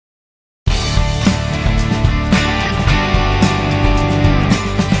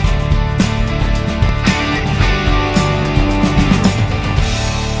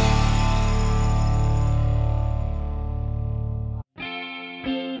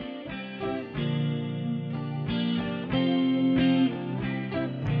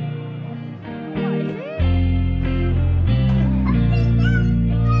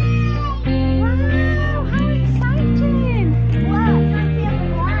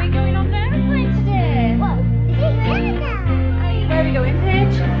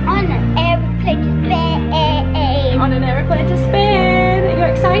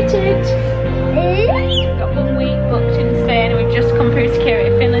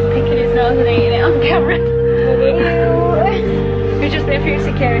camera. We just been through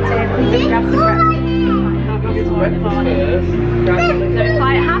security and just grab some breakfast. So we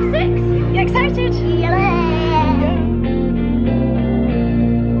fly at 6:30. You excited? Yeah.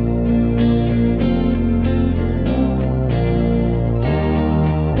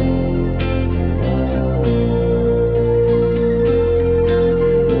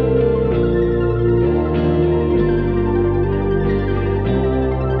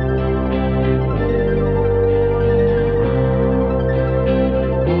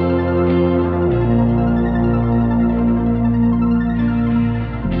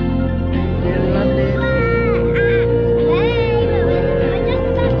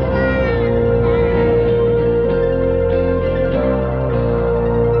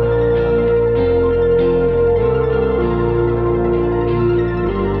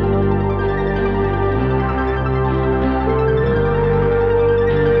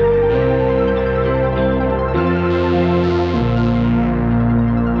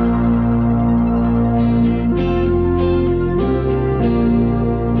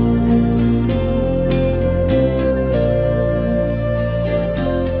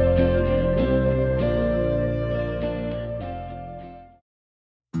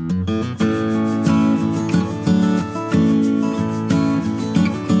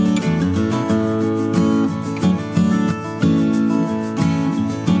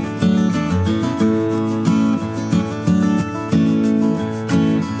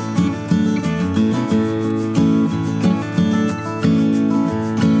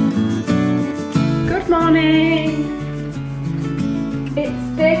 It's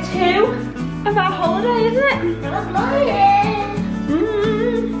day 2 of our holiday, isn't it? Good morning.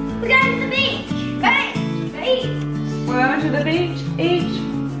 We're going to the beach. Beach. We're going to the beach. Beach.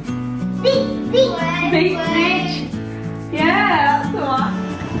 Yeah, that's the one.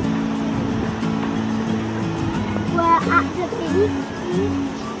 We're at the beach.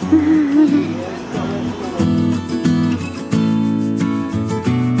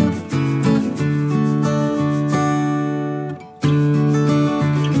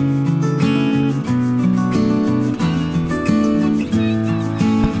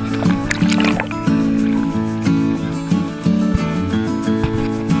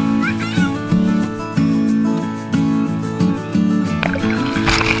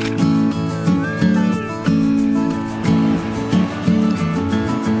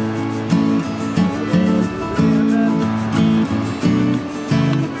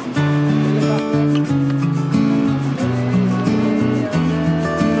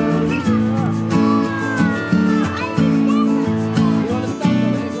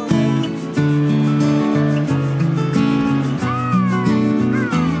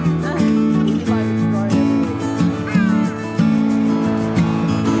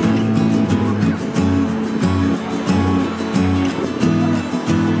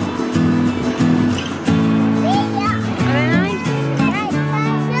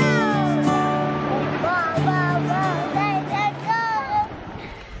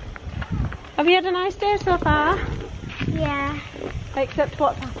 Have you had a nice day so far? Yeah. Except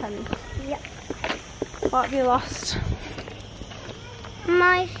what's happened? Yep. What have you lost?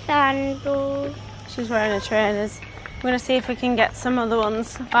 My sandals. She's wearing her trainers. We're going to see if we can get some other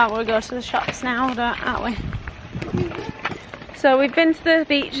ones while we go to the shops now, aren't we? So we've been to the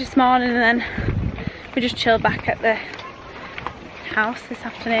beach this morning and then we just chilled back at the house this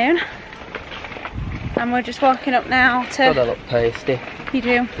afternoon. And we're just walking up now to... God, I look pasty. You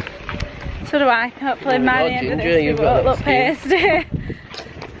do. So do I. Hopefully by the end of this you've we got won't look pasty.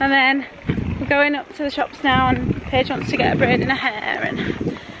 And then we're going up to the shops now and Paige wants to get a braid in her hair and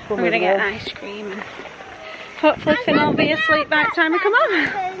we're going to get an ice cream. And hopefully Finn will be asleep by the time we come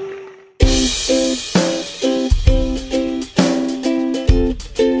home.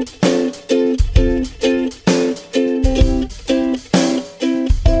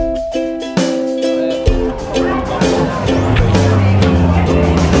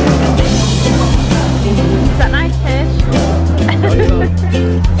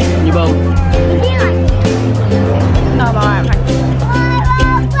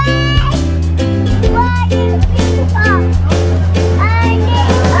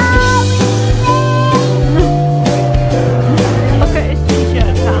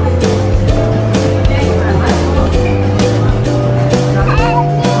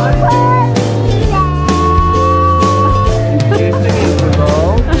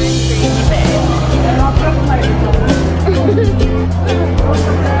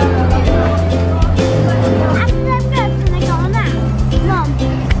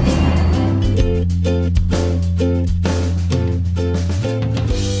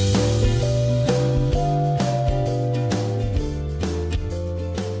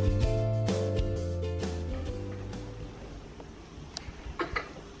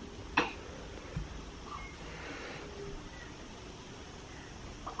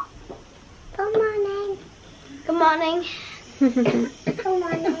 morning. Come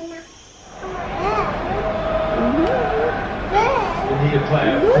on, Nana. You need a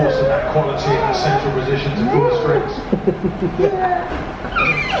player, of course, of that quality in the central position to pull the strings.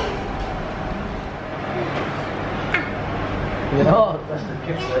 Yeah, that's the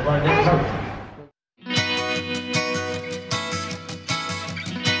kids there right now.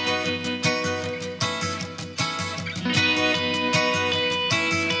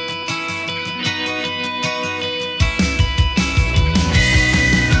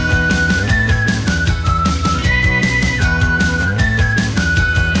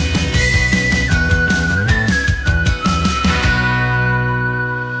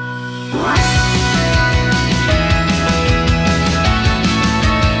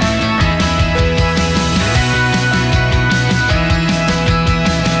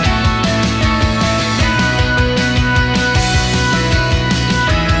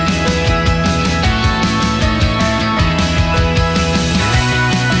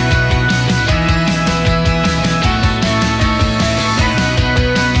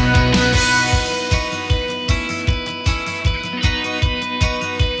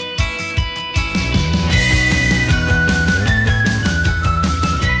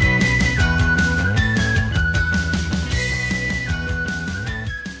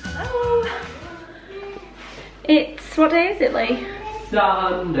 It's, what day is it, Lee?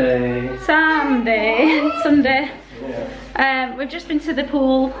 Sunday. Sunday. Yeah. We've just been to the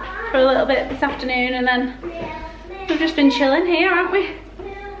pool for a little bit this afternoon, and then we've just been chilling here, haven't we?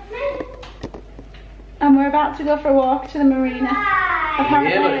 And we're about to go for a walk to the marina.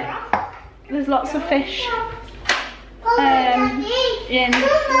 Apparently there's lots of fish in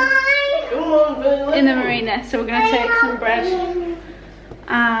the marina, so we're going to take some bread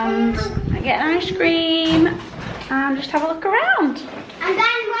and get an ice cream and just have a look around. And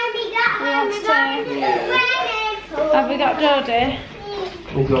then when we get home, we're going to the swimming pool. Have we got Jade?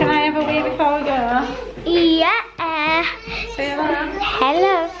 Can I have a wee before we go? Yeah. See you later.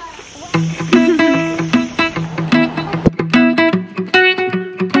 Hello.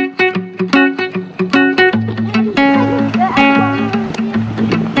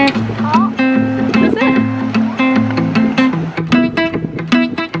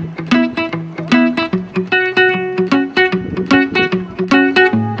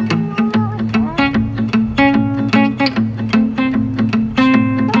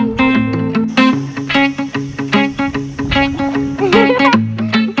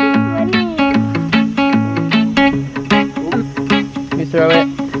 Throw it.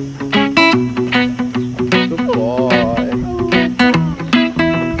 Good boy.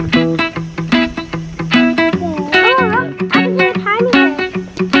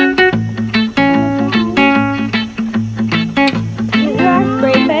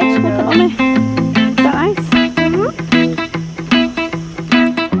 Great fish, look at Mummy. Is that nice?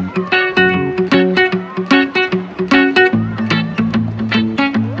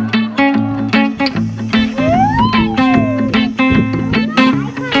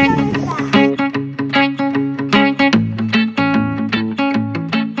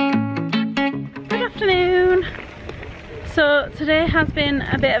 So today has been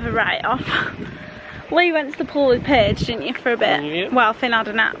a bit of a write-off. Lee went to the pool with Paige, didn't you, for a bit? Yep. Well, Finn had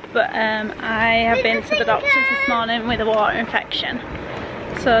a nap, but I have been to the doctors this morning with a water infection.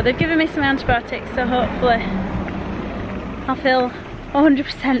 So they've given me some antibiotics, so hopefully I'll feel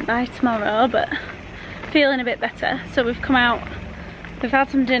 100% by tomorrow, but feeling a bit better. So we've come out, we've had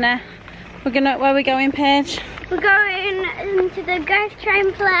some dinner. Where are we going, Paige? We're going to the ghost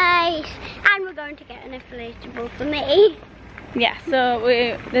train place, and we're going to get an inflatable for me. Yeah, so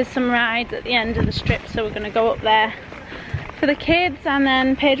there's some rides at the end of the strip, so we're going to go up there for the kids, and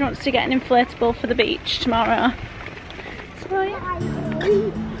then Paige wants to get an inflatable for the beach tomorrow. So yeah.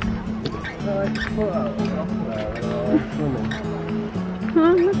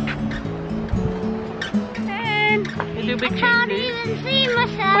 You do big I can't cheese. even see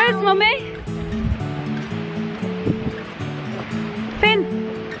myself. Where's Mummy? Finn,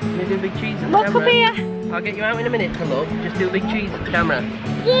 You do big cheese at the look camera. up here. I'll get you out in a minute to look. Just do a big cheese at the camera.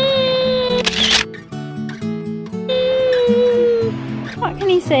 What can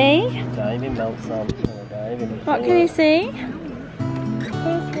you see? Diving belts on. What can you see?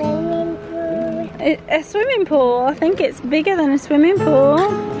 A swimming pool. I think it's bigger than a swimming pool.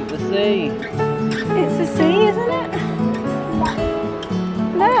 The sea. It's a sea, isn't it?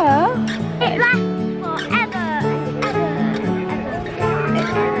 No. It lasts forever and ever.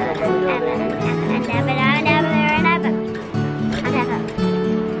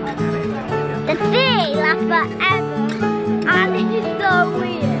 The sea lasts forever, and it is so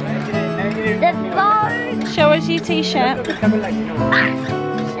weird. The boat Show us your t-shirt.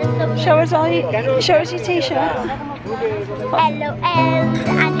 Show us your t-shirt. LOL,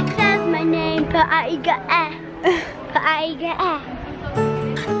 and it says my name, but I got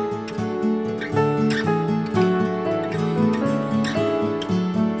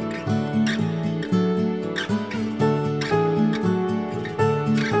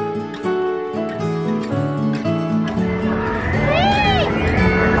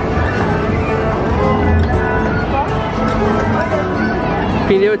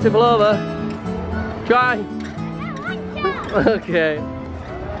Can you do it to pull over? Try. Okay.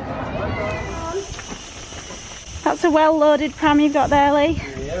 That's a well-loaded pram you've got there, Lee.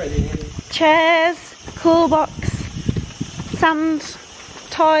 Chairs, cool box, sand,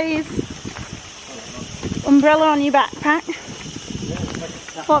 toys, umbrella on your backpack.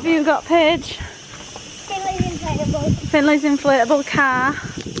 What have you got, Paige? Finley's inflatable car.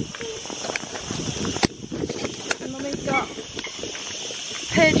 And Mummy's got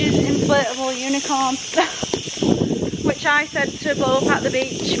Paige's inflatable unicorn, which I said to blow up at the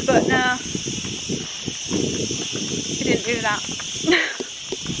beach, but no, he didn't do that.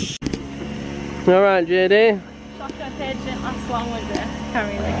 Alright, Jade. Shocker, Paige didn't last long with the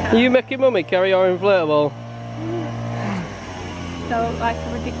carrying the car. You making Mummy carry your inflatable? So like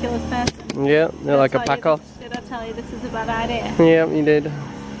a ridiculous person. Yeah, you're like a pack-off. Did I tell you this is a bad idea? Yeah, you did.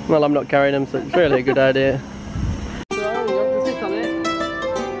 Well, I'm not carrying them, so it's really a good idea.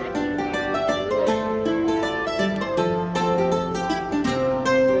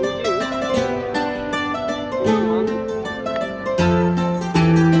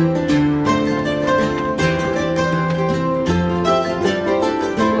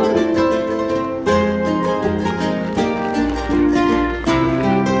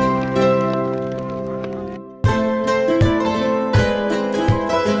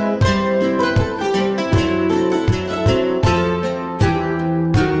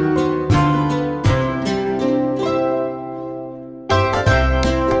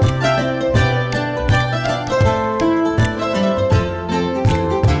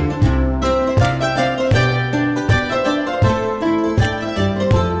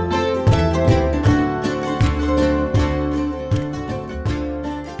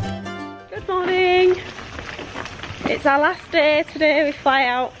 It's our last day today. We fly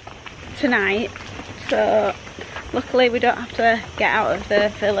out tonight, so luckily we don't have to get out of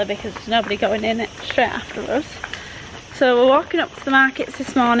the villa because there's nobody going in it straight after us. So we're walking up to the markets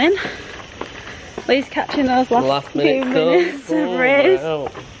this morning. Lee's catching those last few minutes of race.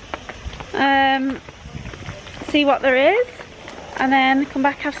 Wow. See what there is, and then come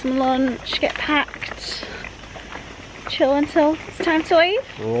back, have some lunch, get packed, chill until it's time to leave.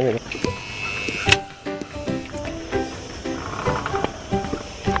 Yeah.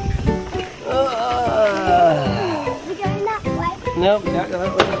 Nope, not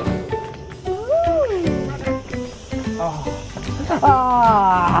that way.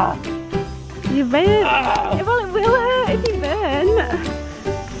 Ah, you burn. Well, it will hurt if you burn.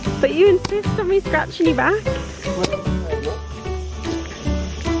 But you insist on me scratching your back.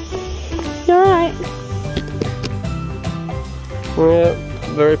 You alright? Yeah,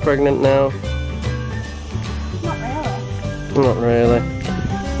 very pregnant now. Not really. Not really.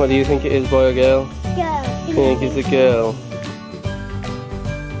 What do you think it is, boy or girl? Girl. You think it's a girl?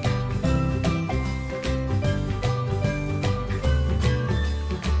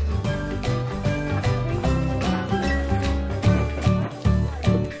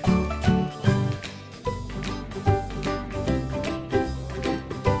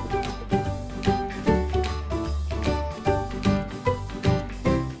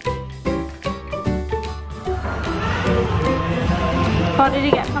 What did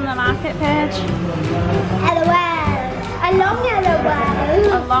you get from the market, Paige? LOL. A long LOL.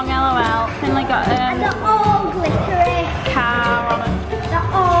 A long LOL. Finley got And they're all glittery. car on a They're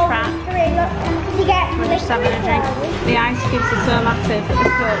all track. glittery. Look, did you get We're just having a drink. The ice cubes are so massive that the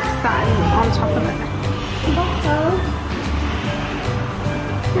float's sat on top of it.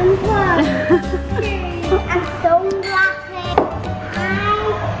 And sunglasses.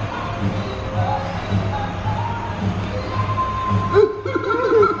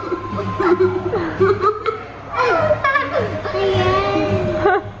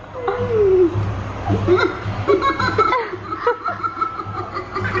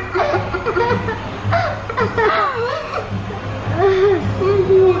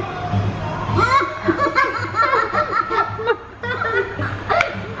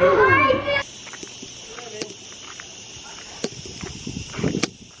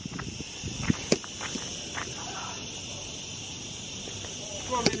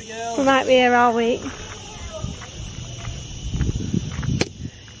 We might be here all week.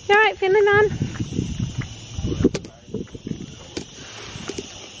 You alright, Finley man?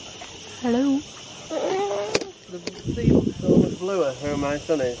 Hello. The sea looks so much bluer where my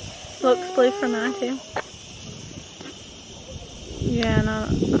sun is. Looks blue from there too. Yeah, no,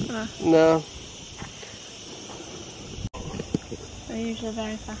 that's not there. No. They're usually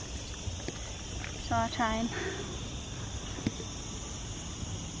very fast. So I try and...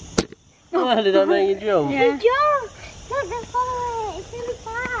 Oh, did that make you jump? Yeah. Jump! Look, they're following it. It's really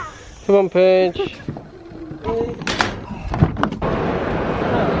fast. Come on, Paige. Baby!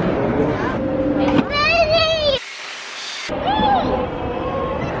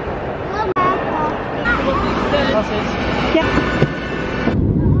 Yeah.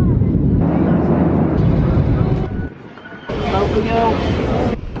 Out we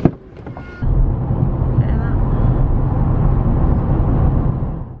go.